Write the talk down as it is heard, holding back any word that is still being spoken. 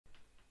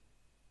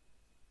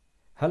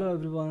Hello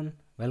everyone,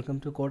 welcome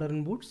to Coder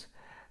and Boots.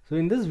 So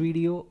in this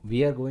video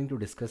we are going to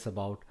discuss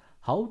about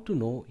how to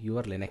know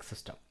your Linux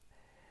system.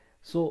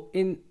 So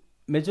in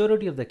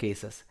majority of the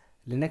cases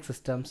Linux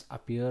systems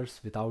appears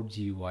without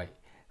GUI.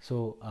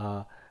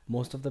 So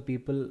most of the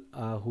people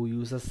who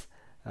uses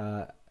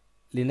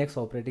Linux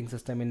operating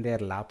system in their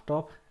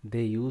laptop,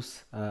 they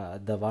use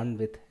the one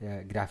with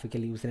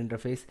graphical user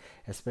interface,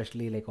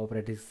 especially like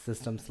operating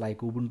systems like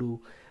Ubuntu,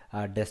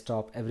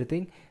 desktop,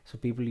 everything. So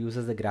people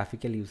uses the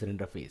graphical user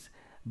interface.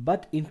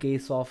 But in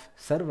case of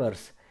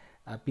servers,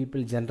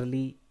 people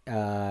generally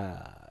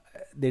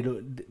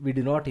we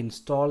do not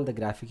install the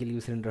graphical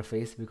user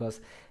interface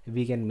because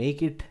we can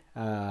make it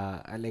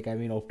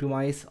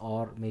optimize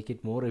or make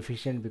it more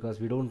efficient, because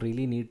we don't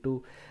really need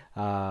to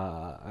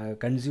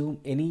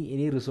consume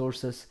any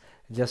resources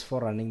just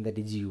for running the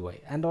GUI.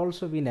 And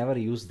also we never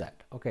use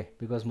that, okay,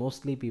 because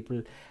mostly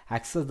people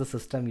access the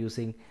system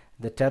using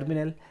the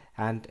terminal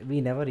and we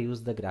never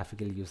use the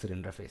graphical user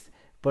interface.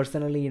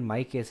 Personally, in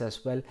my case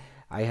as well,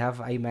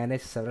 I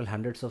manage several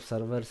hundreds of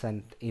servers,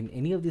 and in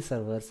any of the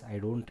servers I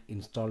don't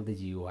install the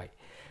GUI.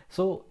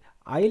 So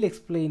I'll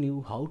explain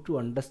you how to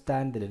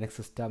understand the Linux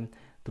system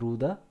through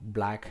the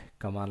black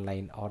command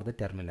line or the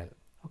terminal.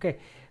 Okay,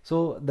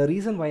 so the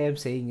reason why I'm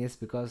saying is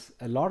because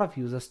a lot of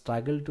users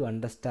struggle to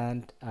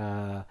understand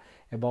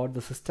about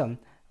the system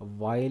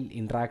while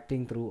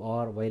interacting through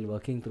or while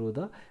working through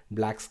the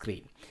black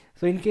screen.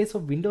 So in case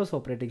of Windows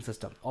operating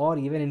system, or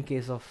even in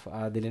case of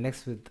the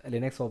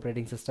Linux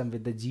operating system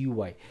with the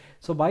GUI,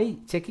 so by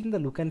checking the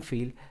look and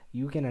feel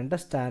you can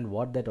understand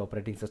what that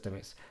operating system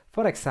is.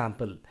 For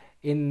example,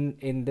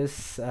 in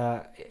this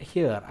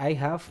here I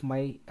have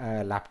my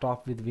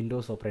laptop with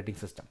Windows operating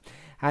system,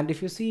 and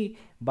if you see,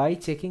 by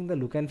checking the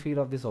look and feel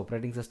of this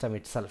operating system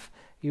itself,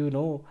 you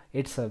know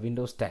it's a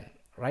Windows 10,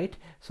 right?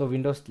 So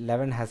Windows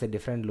 11 has a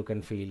different look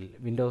and feel,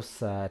 Windows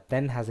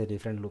 10 has a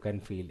different look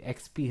and feel,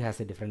 XP has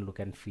a different look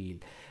and feel,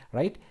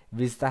 right?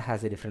 Vista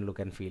has a different look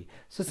and feel.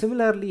 So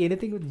similarly,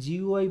 anything with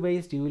GUI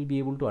based, you will be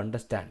able to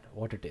understand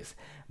what it is.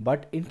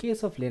 But in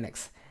case of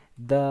Linux,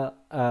 the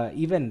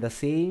even the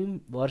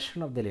same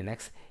version of the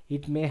Linux,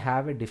 it may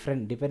have a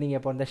different, depending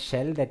upon the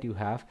shell that you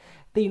have,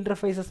 the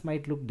interfaces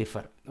might look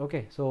different.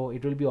 Okay, so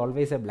it will be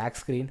always a black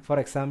screen. For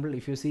example,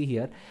 if you see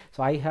here,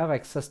 so I have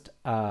accessed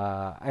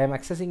I am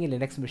accessing a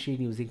Linux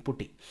machine using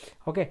putty.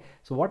 Okay,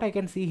 so what I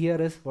can see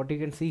here is, what you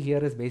can see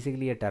here is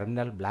basically a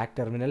terminal, black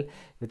terminal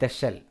with a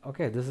shell.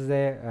 Okay, this is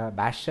a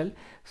bash shell,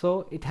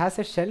 so it has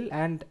a shell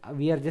and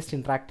we are just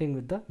interacting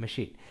with the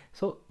machine.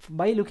 So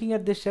by looking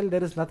at this shell,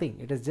 there is nothing,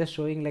 it is just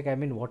showing like,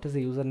 what is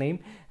the username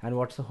and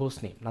what's the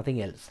host name,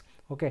 nothing else.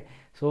 Okay,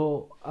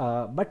 so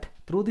but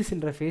through this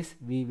interface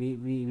we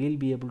will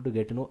be able to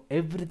get to know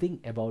everything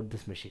about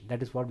this machine.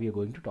 That is what we are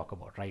going to talk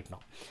about right now.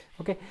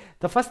 Okay,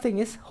 the first thing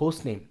is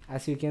host name.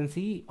 As you can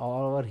see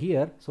over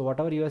here, so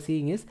whatever you are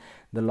seeing is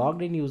the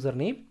logged in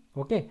username,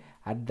 okay,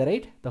 at the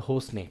rate the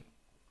host name.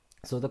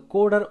 So the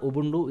coder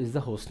Ubuntu is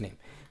the host name.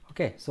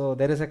 Okay, so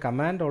there is a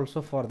command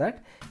also for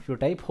that. If you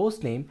type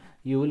host name,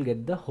 you will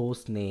get the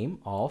host name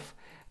of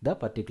the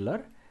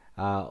particular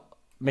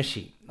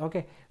machine.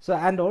 Okay, so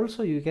and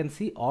also you can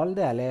see all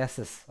the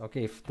aliases.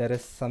 Okay, if there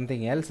is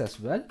something else as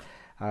well,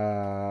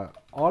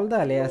 all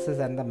the aliases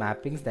and the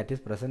mappings that is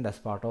present as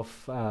part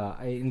of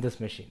in this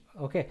machine.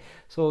 Okay,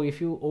 so if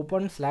you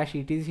open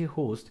 /etc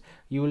host,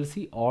 you will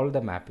see all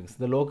the mappings,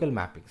 the local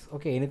mappings.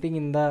 Okay, anything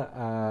in the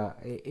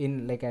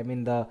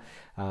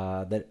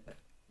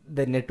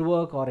the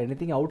network or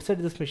anything outside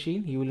this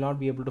machine, you will not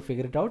be able to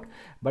figure it out,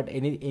 but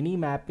any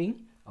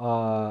mapping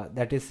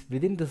that is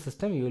within the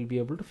system, you will be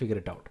able to figure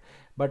it out.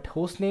 But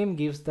hostname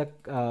gives the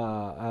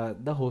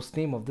host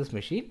name of this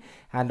machine,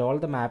 and all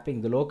the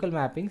mapping, the local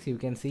mappings, you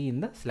can see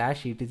in the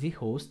 /etc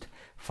host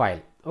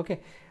file. Okay,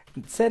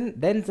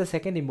 then the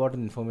second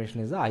important information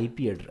is the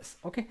IP address.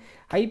 Okay,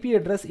 IP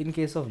address in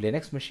case of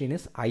Linux machine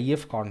is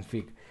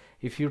ifconfig.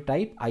 If you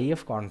type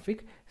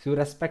ifconfig, so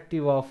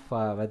irrespective of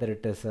whether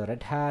it is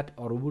Red Hat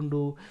or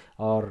Ubuntu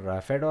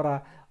or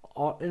Fedora,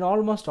 in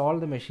almost all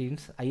the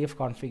machines,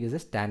 ifconfig is a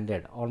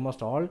standard.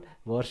 Almost all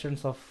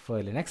versions of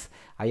Linux,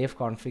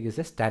 ifconfig is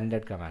a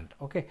standard command.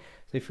 Okay,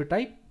 so if you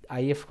type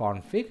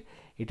ifconfig,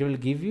 it will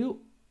give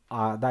you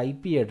the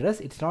IP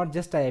address. It's not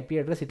just the IP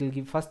address, it will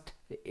give first,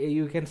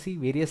 you can see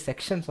various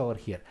sections over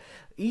here.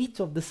 Each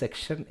of the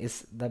section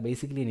is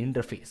basically an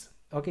interface.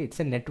 Okay, it's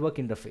a network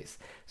interface.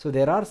 So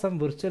there are some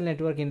virtual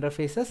network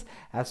interfaces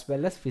as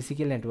well as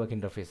physical network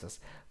interfaces.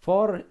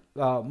 For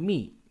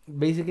me,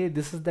 basically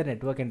this is the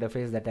network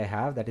interface that I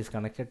have, that is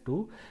connected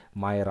to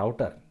my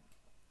router.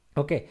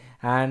 Okay,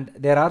 and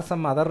there are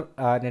some other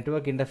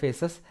network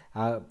interfaces.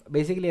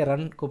 Basically I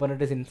run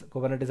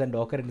Kubernetes and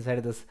Docker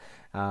inside this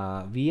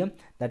VM.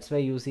 That's why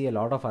you see a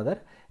lot of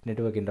other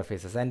network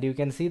interfaces, and you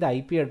can see the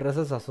IP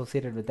addresses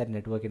associated with that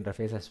network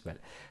interface as well.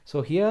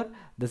 So here,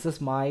 this is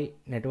my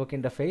network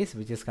interface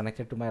which is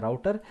connected to my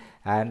router,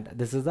 and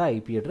this is the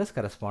IP address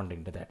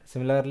corresponding to that.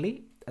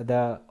 Similarly,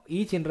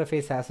 each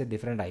interface has a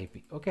different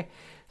IP. Okay,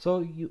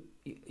 so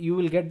you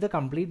will get the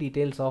complete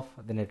details of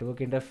the network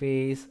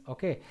interface.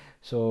 Okay,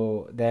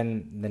 so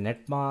then the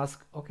net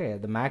mask, okay,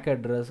 the MAC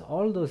address,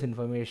 all those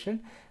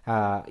information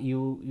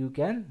you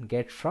can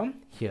get from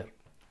here.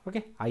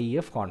 Okay,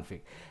 IEF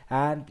config.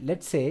 And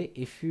let's say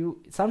if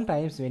you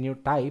sometimes when you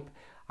type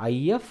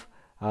IEF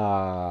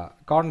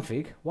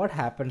config, what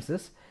happens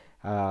is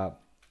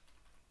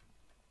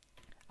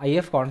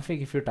IF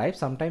config, if you type,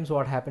 sometimes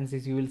what happens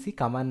is you will see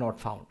command not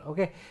found.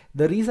 Okay,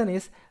 the reason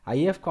is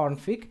IF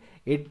config,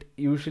 it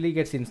usually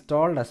gets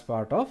installed as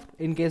part of,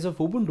 in case of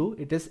Ubuntu,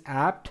 it is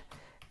apt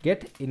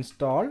get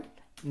install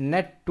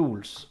net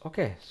tools.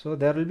 Okay, so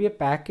there will be a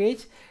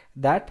package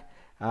that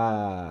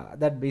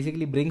that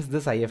basically brings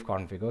this IF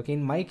config. Okay,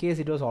 in my case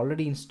it was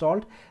already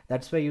installed,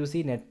 that's why you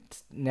see net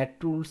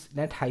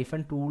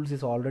hyphen tools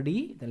is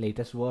already the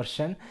latest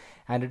version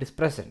and it is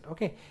present.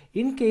 Okay,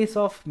 in case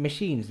of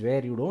machines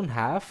where you don't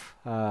have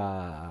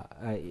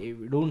IF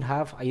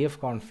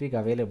config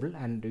available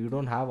and you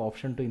don't have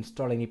option to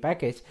install any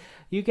package,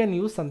 you can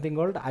use something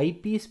called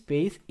IP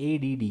space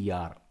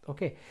ADDR.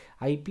 Okay,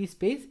 IP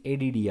space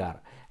ADDR,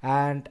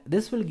 and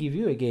this will give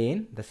you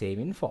again the same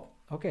info.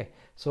 Okay,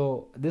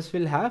 so this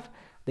will have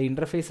the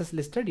interfaces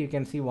listed. You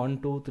can see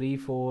 1 2 3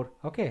 4.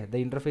 Okay,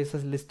 the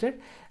interfaces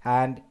listed,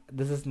 and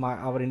this is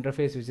our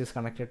interface which is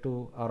connected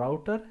to a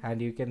router,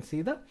 and you can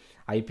see the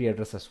IP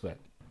address as well.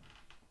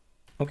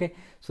 Okay,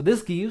 so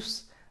this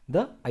gives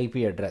the IP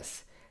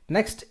address.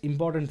 Next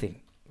important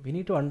thing, we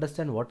need to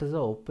understand what is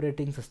the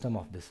operating system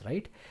of this,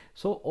 right?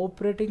 So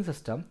operating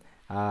system,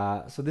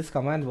 so this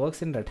command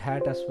works in Red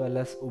Hat as well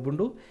as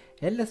Ubuntu.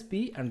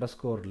 lsb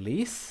underscore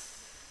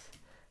release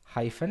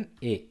hyphen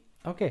a.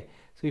 Okay,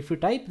 so if you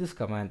type this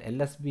command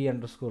lsb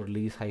underscore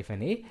release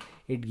hyphen a,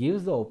 it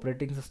gives the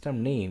operating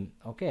system name,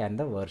 okay, and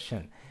the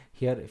version.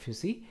 Here if you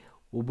see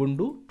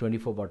Ubuntu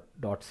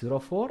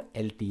 24.04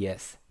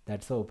 LTS,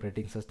 that's the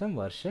operating system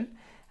version,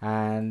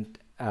 and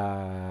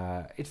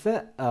it's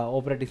the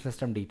operating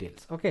system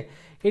details. Okay,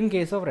 in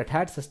case of Red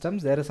Hat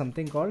systems, there is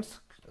something called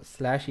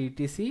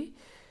 /etc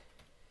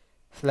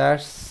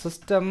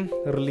 /system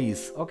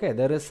release. Okay,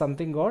 there is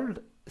something called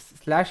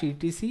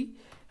 /etc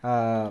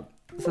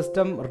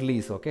system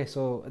release. Okay,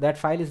 so that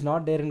file is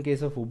not there in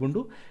case of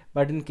Ubuntu,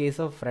 but in case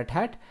of Red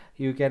Hat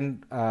you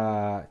can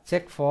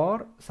check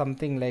for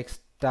something like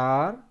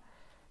star.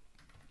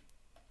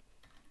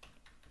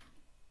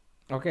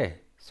 Okay,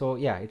 so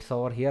yeah, it's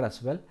over here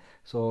as well.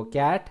 So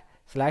cat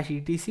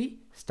 /etc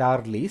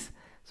star release,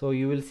 so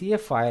you will see a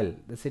file.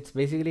 It's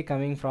basically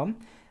coming from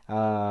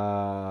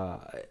a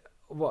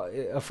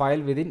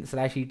file within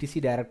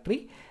 /etc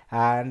directory,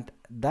 and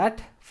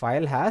that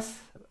file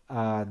has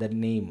the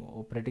name,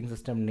 operating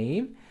system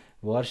name,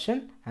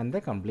 version, and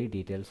the complete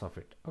details of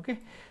it. Okay,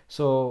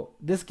 so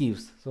this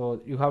gives,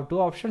 so you have two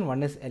options.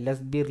 One is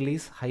lsb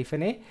release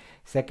hyphen a,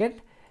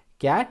 second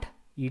cat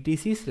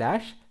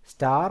etc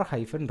 /star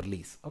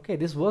release. Okay,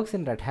 this works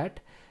in Red Hat,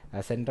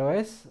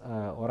 CentOS,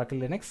 Oracle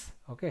Linux,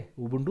 okay,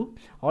 Ubuntu,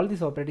 all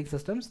these operating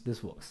systems,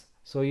 this works.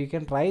 So you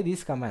can try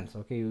these commands.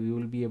 Okay, you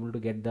will be able to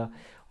get the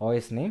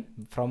OS name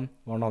from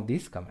one of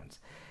these commands.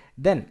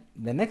 Then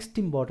the next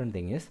important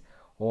thing is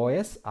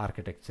OS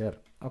architecture.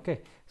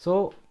 Okay,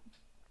 so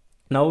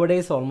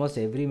nowadays almost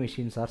every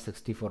machines are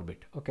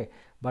 64-bit. Okay,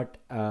 but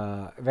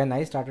when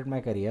I started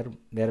my career,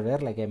 there were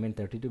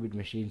 32-bit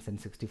machines and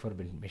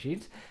 64-bit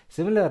machines.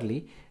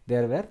 Similarly,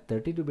 there were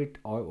 32-bit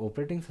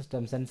operating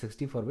systems and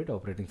 64-bit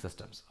operating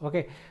systems.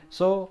 Okay,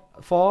 so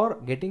for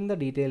getting the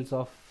details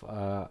of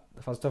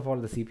first of all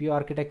the CPU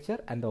architecture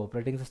and the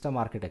operating system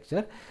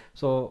architecture,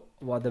 so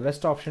what the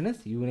best option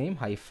is uname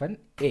 -a.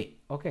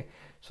 Okay,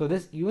 so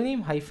this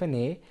uname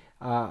 -a,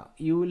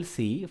 you will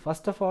see,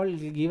 first of all,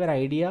 it will give an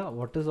idea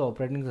what is the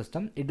operating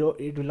system. It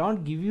will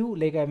not give you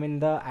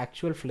the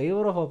actual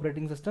flavor of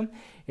operating system.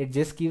 It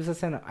just gives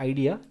us an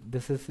idea.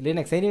 This is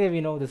Linux. Anyway,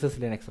 we know this is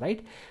Linux,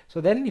 right?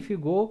 So then if you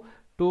go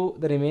to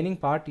the remaining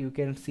part, you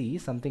can see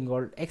something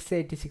called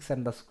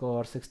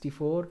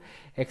x86_64,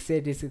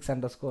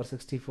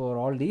 x86_64,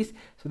 all these.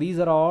 So these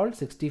are all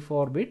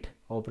 64-bit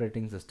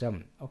operating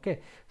system. Okay,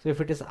 so if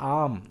it is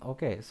ARM,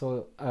 okay,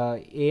 so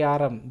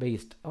ARM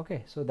based,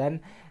 okay, so then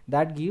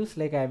that gives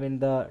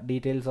the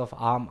details of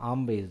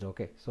ARM based.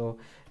 Okay, so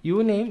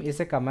uname is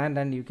a command,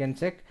 and you can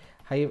check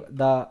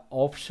the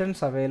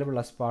options available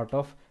as part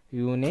of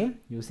uname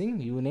using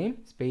uname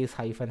space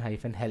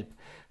 -- help.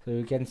 So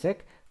you can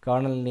check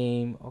kernel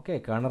name, okay,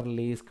 kernel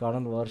release,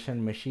 kernel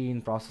version,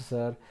 machine,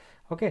 processor,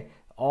 okay,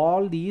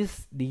 all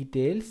these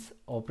details,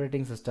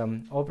 operating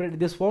system.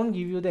 This won't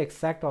give you the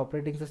exact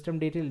operating system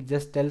detail, it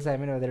just tells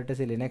whether it is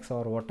a Linux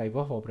or what type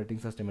of operating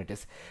system it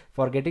is.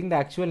 For getting the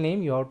actual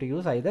name, you have to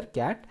use either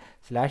cat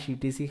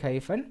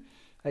 /etc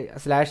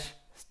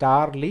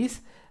 /star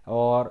release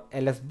or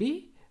lsb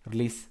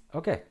release.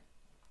 Okay,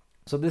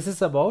 so this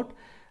is about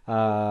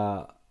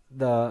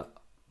the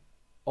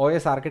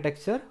OS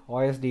architecture,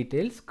 OS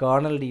details,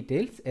 kernel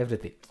details,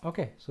 everything.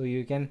 Okay, so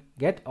you can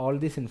get all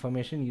this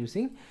information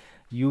using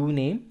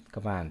uname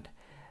command.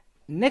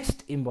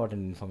 Next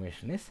important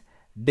information is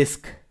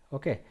disk.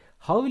 Okay,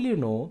 how will you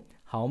know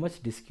how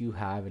much disk you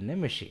have in a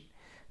machine?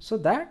 So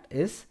that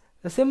is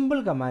the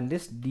simple command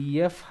is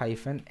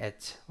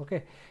df-h.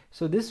 Okay,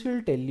 so this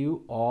will tell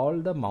you all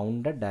the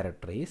mounted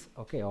directories,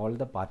 okay, all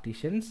the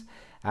partitions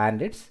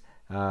and its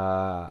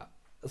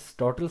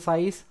total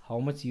size, how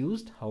much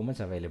used, how much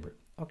available.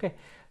 Okay,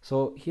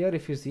 so here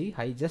if you see,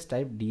 I just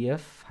type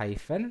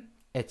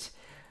df-h.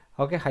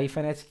 Okay,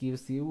 -h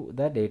gives you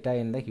the data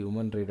in the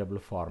human readable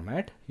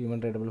format. Human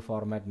readable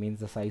format means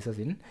the sizes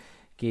in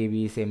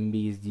KBs,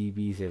 MBs,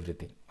 GBs,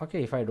 everything.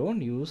 Okay, if I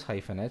don't use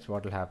 -h,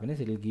 what will happen is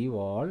it will give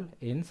all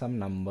in some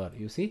number.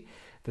 You see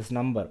this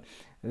number,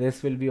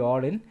 this will be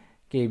all in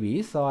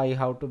KBs, so I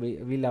have to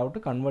we'll have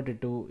to convert it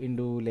to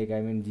into like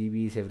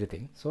GBs,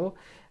 everything. So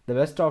the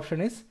best option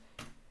is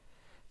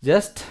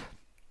just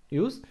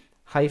use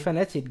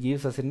 -h. It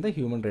gives us in the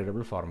human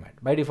readable format.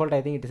 By default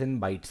I think it is in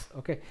bytes.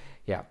 Okay,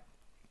 yeah.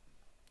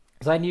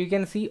 So and you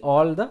can see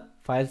all the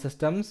file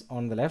systems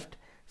on the left,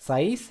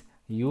 size,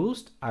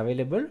 used,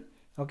 available,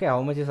 okay,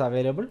 how much is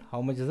available,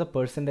 how much is the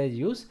percentage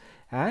use,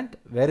 and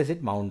where is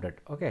it mounted.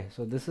 Okay,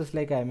 so this is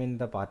like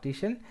the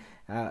partition,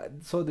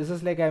 so this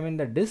is like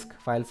the disk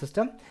file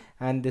system,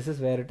 and this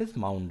is where it is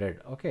mounted.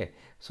 Okay,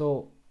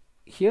 so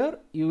here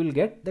you will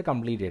get the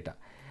complete data.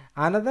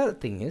 Another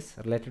thing is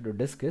related to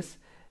disk is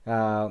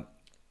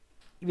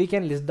we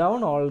can list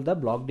down all the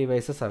block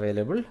devices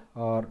available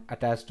or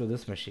attached to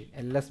this machine,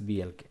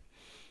 LSBLK.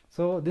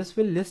 So this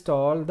will list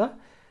all the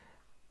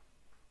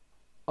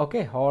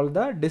all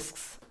the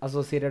disks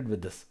associated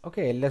with this.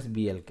 Okay,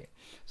 LSBLK.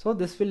 So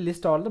this will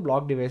list all the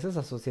block devices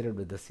associated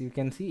with this. You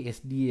can see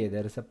SDA,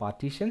 there is a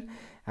partition,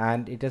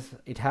 and it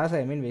has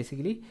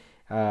basically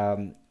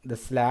the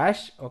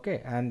slash,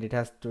 okay, and it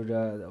has to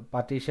the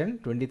partition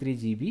 23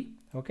 GB,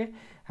 okay,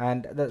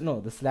 and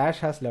the slash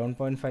has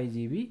 11.5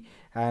 GB,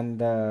 and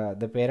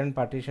the parent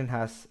partition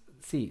has,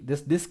 see,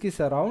 this disk is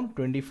around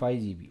 25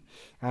 GB,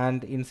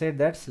 and inside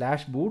that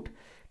slash boot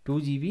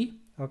 2 GB,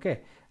 okay,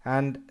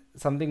 and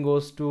something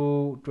goes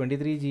to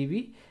 23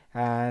 GB,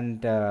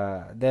 and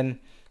then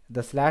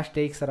the slash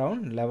takes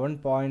around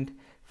 11.5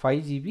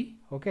 GB,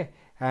 okay,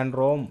 and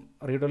ROM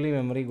read-only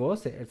memory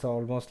goes, it's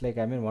almost like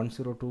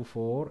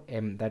 1024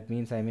 M, that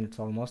means it's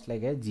almost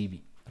like a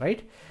GB,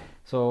 right?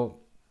 So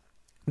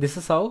this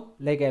is how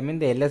the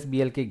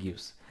LSBLK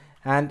gives.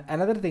 And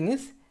another thing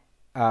is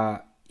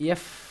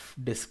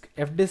fdisk.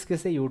 Fdisk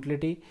is a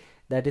utility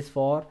that is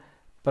for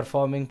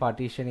performing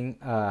partitioning.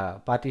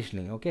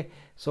 Okay,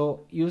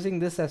 so using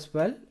this as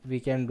well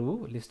we can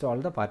do list all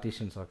the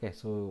partitions. Okay,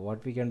 so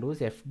what we can do is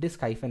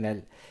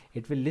fdisk-l,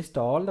 it will list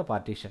all the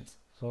partitions,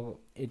 so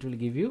it will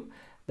give you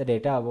the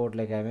data about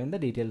the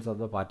details of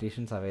the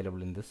partitions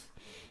available in this.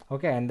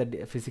 Okay, and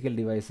the physical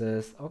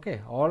devices,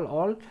 okay,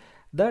 all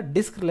the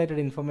disk related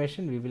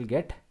information we will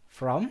get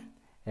from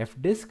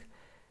fdisk,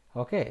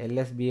 okay,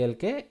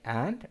 LSBLK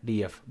and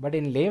DF. But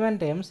in layman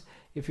terms,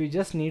 if you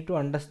just need to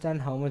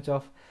understand how much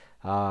of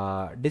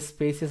disk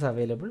space is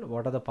available,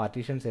 what are the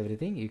partitions,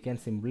 everything, you can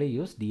simply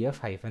use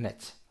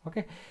df-h.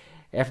 Okay,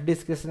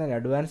 fdisk is an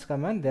advanced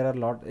command. There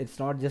are it's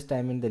not just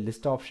the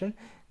list option,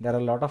 there are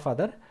a lot of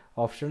other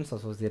options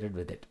associated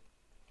with it.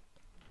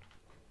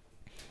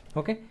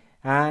 Okay,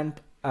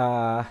 and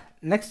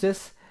next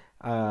is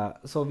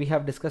so we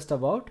have discussed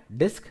about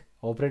disk,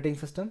 operating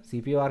system,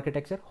 CPU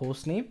architecture,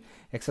 host name,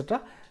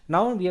 etc.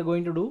 Now we are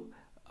going to do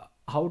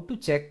how to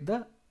check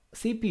the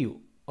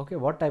CPU. Okay,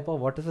 what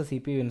is the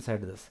CPU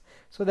inside this?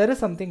 So there is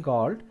something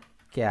called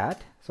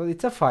cat, so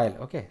it's a file.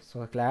 Okay,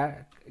 so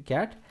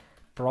cat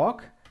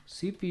proc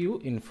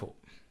CPU info.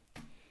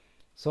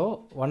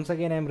 So once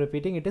again I am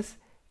repeating, it is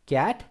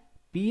cat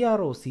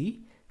proc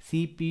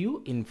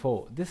CPU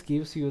info. This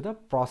gives you the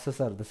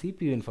processor, the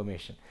CPU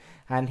information.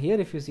 And here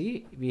if you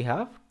see, we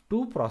have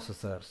two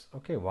processors.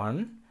 Okay,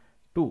 1,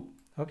 2.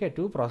 Okay,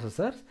 two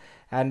processors,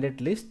 and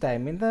it lists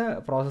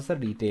the processor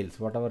details,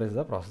 whatever is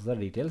the processor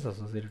details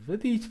associated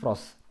with each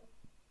processor.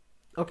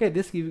 Okay,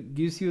 this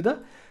gives you the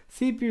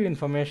CPU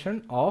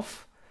information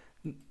of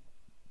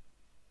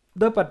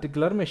the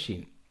particular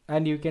machine,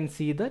 and you can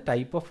see the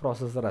type of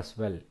processor as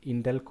well.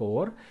 Intel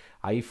Core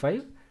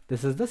i5,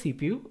 this is the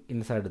CPU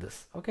inside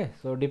this. Okay,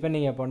 so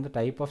depending upon the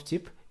type of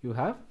chip you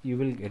have, you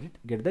will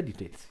get the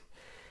details.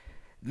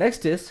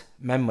 Next is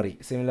memory.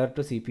 Similar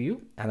to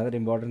CPU, another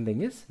important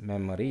thing is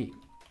memory,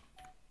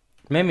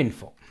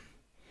 meminfo.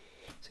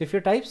 So if you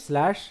type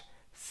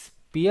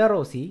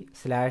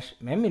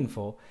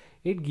 /proc/meminfo,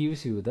 it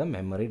gives you the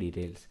memory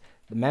details.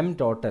 The mem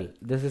total,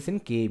 this is in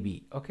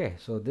KB. Okay,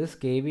 so this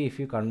KB, if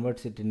you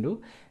convert it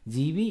into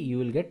GB, you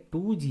will get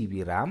 2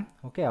 GB RAM.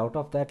 Okay, out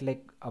of that,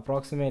 like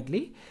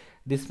approximately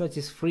this much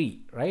is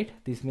free, right?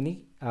 This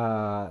many,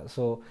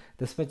 so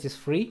this much is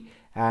free,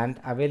 and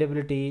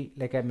availability,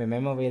 like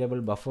mem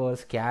available,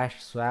 buffers,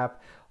 cache,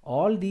 swap,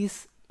 all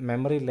these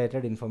memory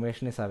related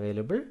information is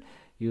available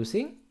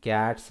using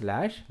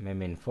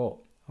cat/meminfo.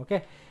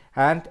 Okay,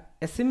 and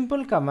a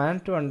simple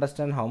command to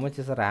understand how much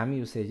is the RAM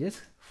usage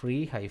is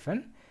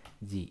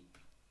free-g.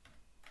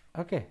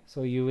 Okay,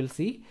 so you will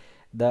see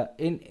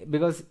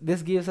because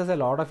this gives us a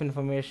lot of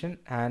information,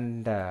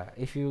 and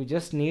if you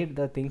just need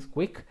the things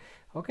quick,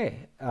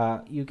 okay,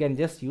 you can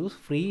just use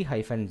free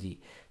 -g.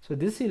 So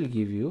this will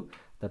give you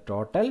the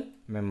total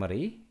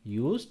memory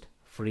used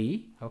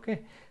free, okay.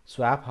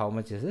 Swap, how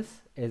much is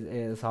this,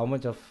 is how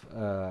much of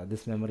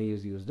this memory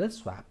is used as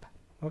swap,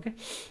 okay.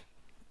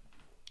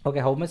 Okay,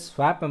 how much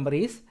swap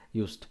memory is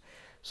used.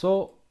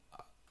 So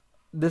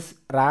this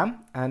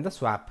RAM and the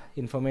swap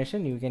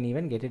information you can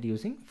even get it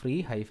using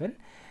free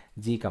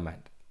 -g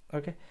command,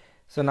 okay.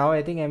 So now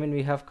I think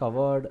we have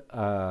covered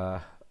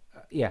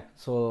yeah,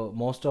 so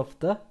most of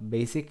the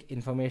basic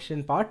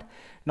information part.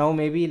 Now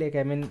maybe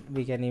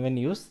we can even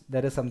use,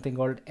 there is something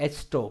called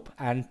htop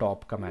and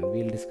top command.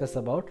 We'll discuss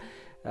about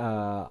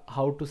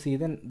how to see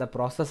then the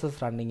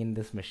processes running in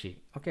this machine,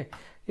 okay.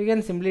 You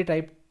can simply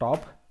type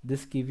top,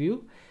 this give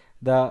you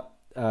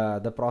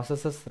the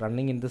processes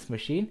running in this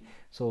machine.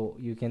 So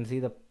you can see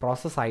the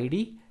process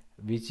ID,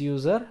 which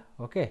user,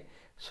 okay.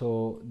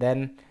 So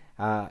then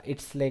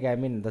it's like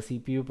the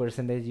CPU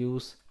percentage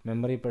use,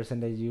 memory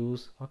percentage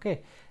use,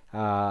 okay.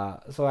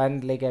 So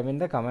and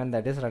the command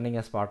that is running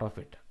as part of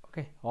it,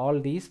 okay. All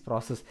these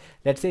process,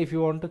 let's say if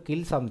you want to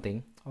kill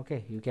something,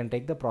 okay, you can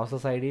take the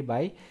process ID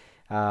by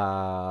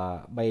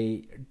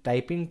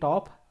typing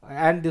top,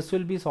 and this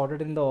will be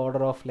sorted in the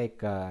order of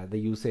the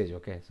usage,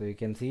 okay. So you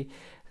can see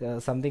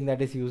something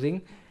that is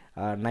using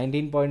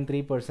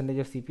 19.3%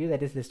 of CPU,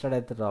 that is listed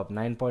at the top,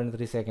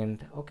 9.3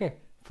 second, okay,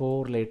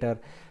 4 later.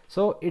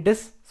 So it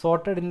is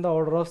sorted in the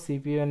order of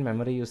CPU and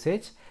memory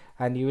usage,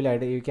 and you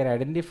can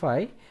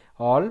identify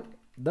all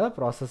the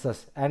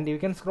processes, and you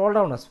can scroll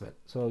down as well.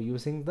 So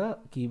using the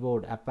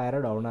keyboard up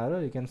arrow, down arrow,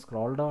 you can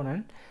scroll down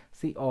and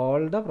see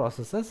all the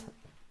processes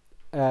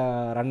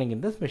running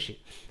in this machine,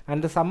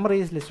 and the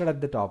summary is listed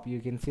at the top. You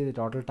can see the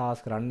total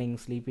task, running,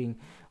 sleeping,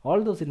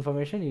 all those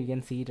information you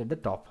can see it at the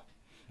top,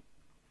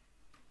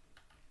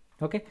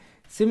 okay.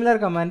 Similar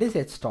command is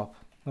htop,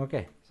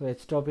 okay. So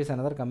htop is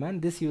another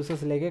command. This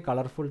uses like a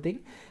colorful thing,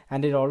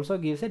 and it also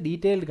gives a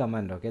detailed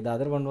command, okay. The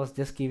other one was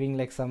just giving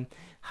like some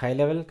high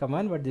level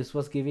command, but this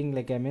was giving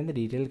the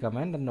detailed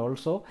command, and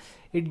also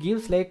it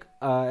gives like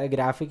a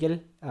graphical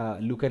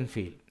look and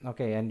feel,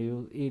 okay. And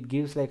it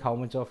gives like how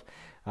much of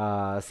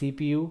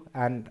CPU,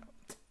 and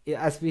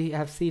as we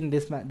have seen,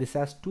 this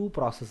has two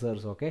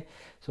processors, okay.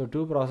 So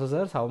two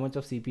processors, how much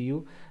of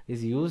CPU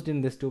is used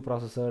in these two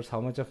processors, how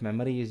much of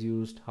memory is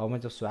used, how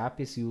much of swap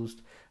is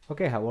used,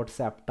 okay, what's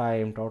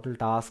uptime, total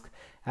task,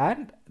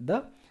 and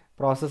the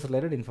process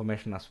related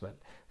information as well.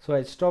 So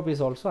htop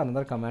is also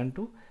another command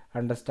to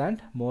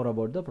understand more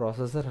about the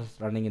processor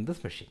running in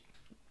this machine.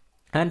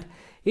 And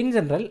in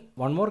general,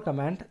 one more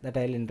command that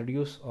I'll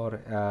introduce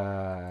or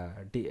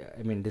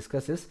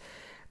discuss is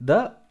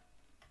the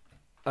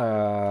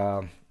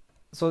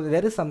so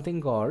there is something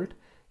called,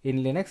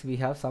 in Linux we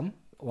have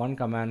one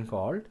command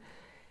called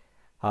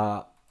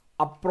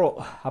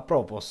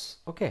apropos,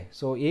 okay.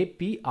 So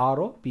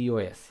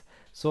apropos.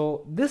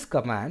 So this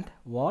command,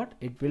 what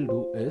it will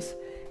do is,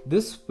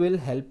 this will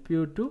help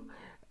you to,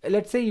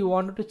 let's say you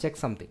wanted to check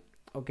something,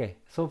 okay.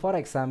 So for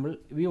example,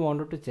 we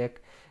wanted to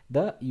check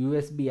the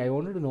USB. I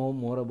wanted to know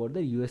more about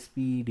the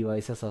USB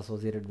devices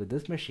associated with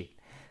this machine.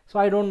 So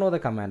I don't know the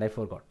command, I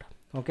forgot,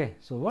 okay.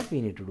 So what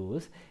we need to do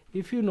is,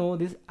 if you know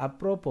this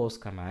apropos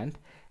command,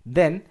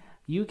 then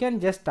you can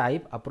just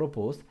type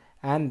apropos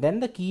and then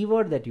the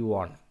keyword that you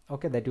want,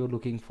 okay, that you're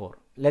looking for.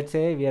 Let's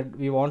say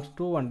we want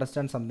to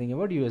understand something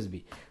about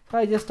USB, so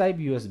I just type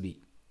USB,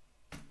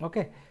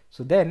 okay.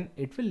 So then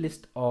it will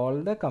list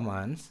all the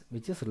commands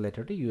which is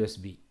related to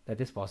USB that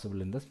is possible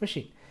in this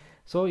machine.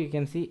 So you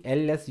can see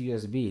ls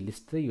USB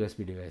list the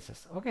USB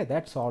devices, okay.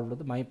 That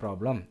solved my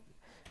problem,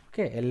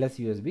 okay. ls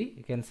USB,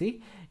 you can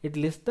see it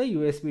lists the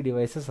USB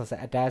devices as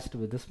attached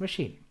with this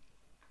machine,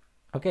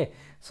 okay.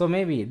 So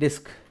maybe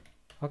disk,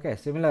 okay.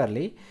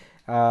 Similarly,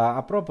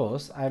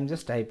 apropos, I am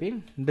just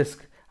typing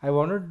disk. I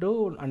wanted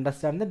to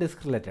understand the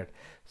disk related.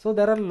 So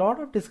there are a lot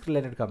of disk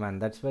related command.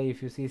 That's why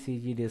if you see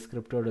cg disk,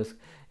 crypto disk,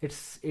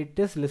 it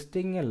is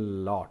listing a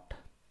lot,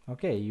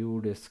 okay.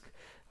 udisk,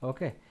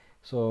 okay.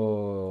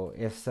 So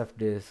sf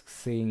disk,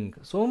 sync,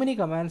 so many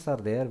commands are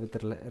there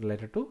with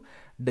related to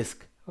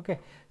disk, okay.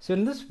 So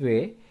in this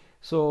way,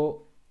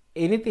 so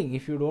anything,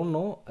 if you don't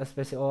know a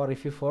specific, or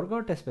if you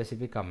forgot a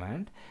specific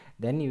command,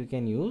 then you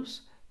can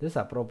use this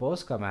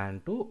apropos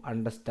command to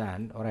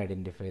understand or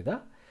identify the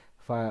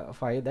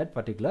that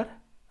particular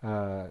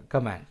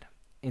command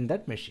in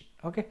that machine,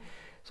 okay.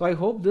 So I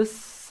hope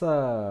this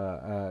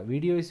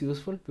video is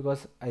useful,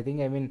 because I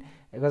think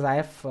because I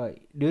have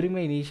during my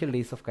initial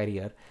days of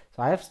career,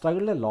 so I have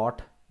struggled a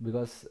lot,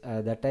 because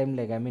that time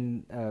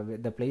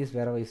the place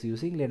where I was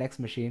using Linux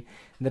machine,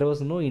 there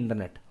was no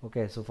internet,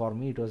 okay. So for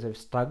me it was a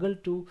struggle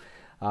to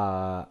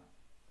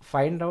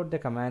find out the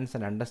commands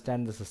and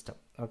understand the system,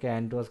 okay.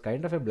 And it was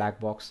kind of a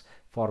black box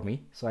for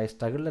me, so I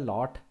struggled a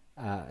lot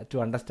to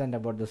understand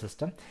about the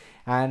system,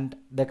 and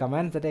the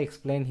commands that I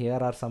explained here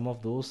are some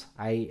of those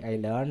I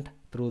learned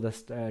through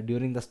the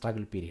during the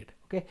struggle period,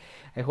 okay.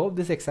 I hope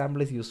this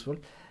example is useful.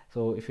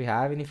 So if you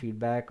have any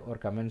feedback or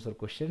comments or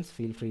questions,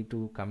 feel free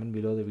to comment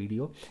below the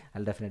video.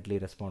 I'll definitely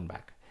respond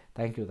back.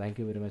 Thank you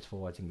very much for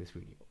watching this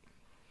video.